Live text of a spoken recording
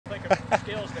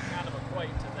skills that kind of equate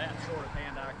to that sort of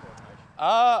hand-eye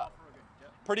coordination?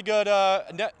 Pretty good.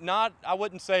 Not, I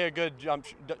wouldn't say a good jump.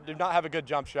 Do not have a good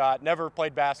jump shot. Never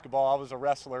played basketball. I was a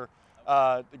wrestler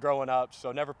growing up,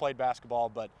 so never played basketball.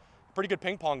 But pretty good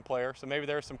ping pong player. So maybe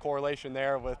there's some correlation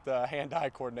there with hand-eye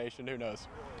coordination. Who knows?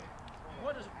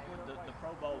 What does the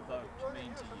Pro Bowl vote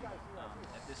mean to you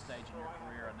at this stage in your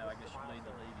career? I know, I guess you lead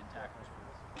the league in tackles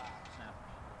for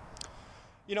snappers.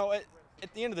 You know,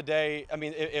 at the end of the day, I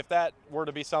mean, if that were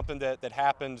to be something that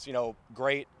happens, you know,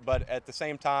 great. But at the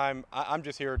same time, I'm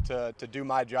just here to do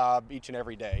my job each and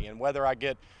every day. And whether I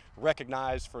get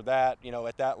recognized for that, you know,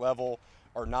 at that level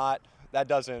or not, that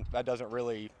doesn't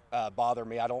really bother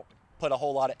me. I don't put a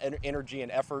whole lot of energy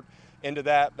and effort into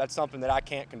that. That's something that I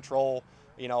can't control.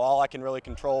 You know, all I can really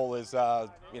control is,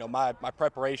 you know, my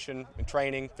preparation and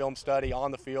training, film study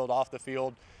on the field, off the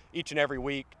field, each and every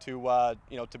week to,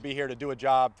 you know, to be here to do a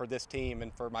job for this team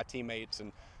and for my teammates.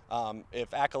 And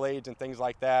if accolades and things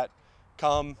like that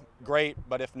come, great.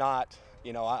 But if not,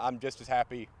 you know, I'm just as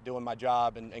happy doing my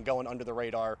job and going under the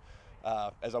radar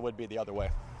as I would be the other way.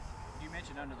 You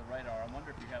mentioned under the radar. I wonder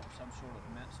if you have some sort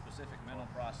of specific mental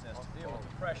process to deal with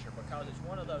the pressure, because it's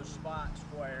one of those spots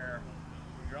where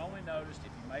you're only noticed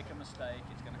if you make a mistake.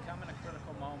 It's going to come in a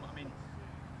critical moment. I mean,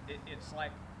 it's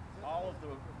like all of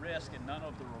the risk and none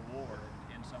of the reward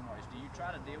in some ways. Do you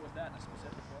try to deal with that in a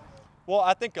specific way? Well,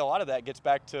 I think a lot of that gets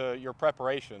back to your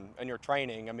preparation and your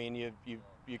training. I mean,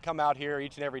 you come out here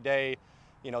each and every day,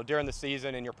 you know, during the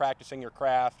season, and you're practicing your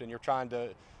craft and you're trying to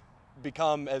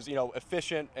become as, you know,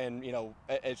 efficient and, you know,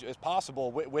 as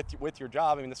possible with your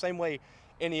job. I mean, the same way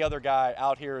any other guy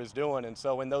out here is doing. And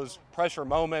so in those pressure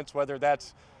moments, whether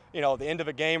that's, you know, the end of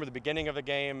a game or the beginning of a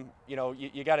game, you know,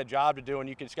 you got a job to do, and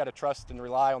you just got to trust and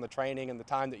rely on the training and the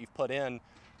time that you've put in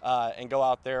and go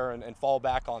out there and fall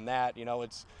back on that. You know,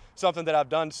 it's something that I've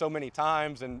done so many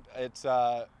times, and it's,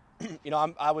 you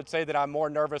know, I would say that I'm more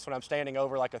nervous when I'm standing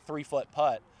over like a 3-foot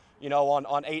putt, you know,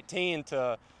 on 18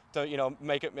 to you know,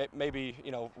 maybe,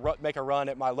 you know, make a run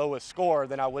at my lowest score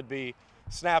than I would be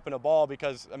snapping a ball,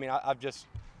 because I mean, I've just,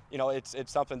 you know, it's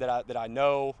something that I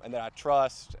know and that I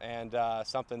trust, and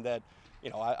something that, you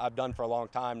know, I've done for a long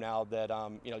time now, that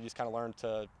you know, just kind of learned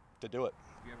to do it.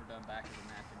 Have you ever done back of the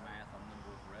napkin math on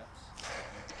number of reps?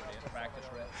 Put in practice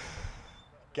reps?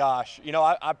 Gosh, you know,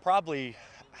 I probably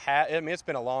had. I mean, it's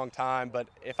been a long time, but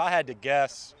if I had to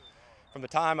guess, from the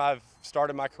time I've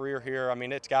started my career here, I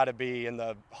mean, it's got to be in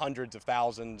the hundreds of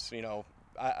thousands. You know,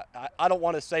 I don't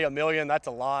want to say 1 million. That's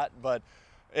a lot, but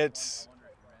it's.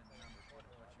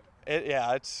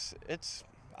 Yeah, it's.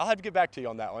 I'll have to get back to you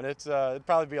on that one. It'd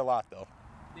probably be a lot, though.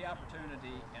 The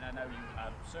opportunity, and I know I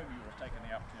assume you were taking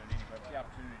the opportunity, but the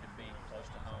opportunity to be close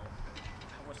to home,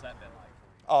 what's that been like?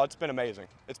 Oh, it's been amazing.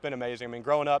 It's been amazing. I mean,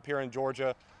 growing up here in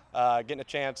Georgia, getting a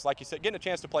chance, like you said, getting a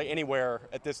chance to play anywhere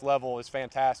at this level is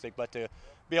fantastic. But to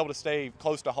be able to stay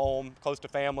close to home, close to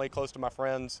family, close to my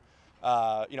friends,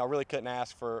 you know, really couldn't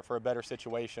ask for a better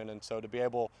situation. And so to be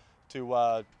able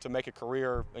to make a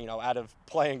career, you know, out of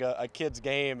playing a kid's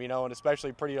game, you know, and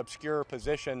especially a pretty obscure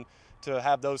position, to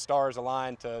have those stars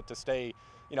aligned to stay,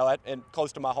 you know, and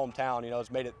close to my hometown, you know,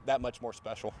 has made it that much more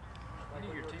special. Any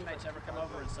of your teammates ever come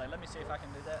over and say, "Let me see if I can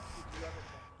do that"?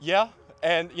 Yeah,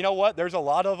 and you know what? There's a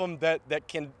lot of them that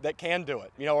can do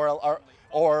it. You know,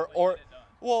 or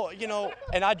well, you know,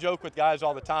 and I joke with guys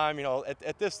all the time. You know,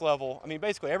 at this level, I mean,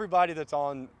 basically everybody that's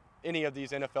on any of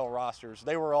these NFL rosters,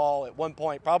 they were all at one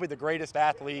point probably the greatest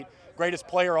athlete, greatest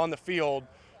player on the field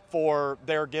for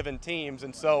their given teams,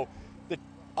 and so the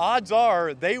odds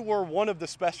are they were one of the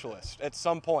specialists at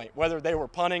some point, whether they were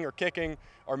punting or kicking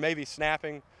or maybe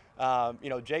snapping. You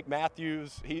know, Jake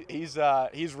Matthews, he's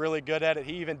really good at it.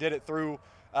 He even did it through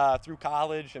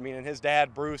college. I mean, and his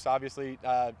dad Bruce, obviously,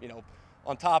 you know,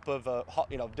 on top of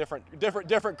you know,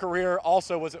 different career,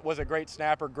 also was a great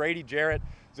snapper. Grady Jarrett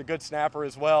is a good snapper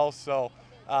as well. So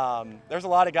there's a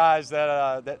lot of guys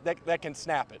that can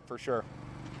snap it for sure.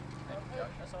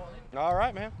 That's all I need. All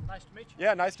right, man. Nice to meet you.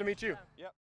 Yeah, nice to meet you.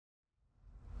 Yep.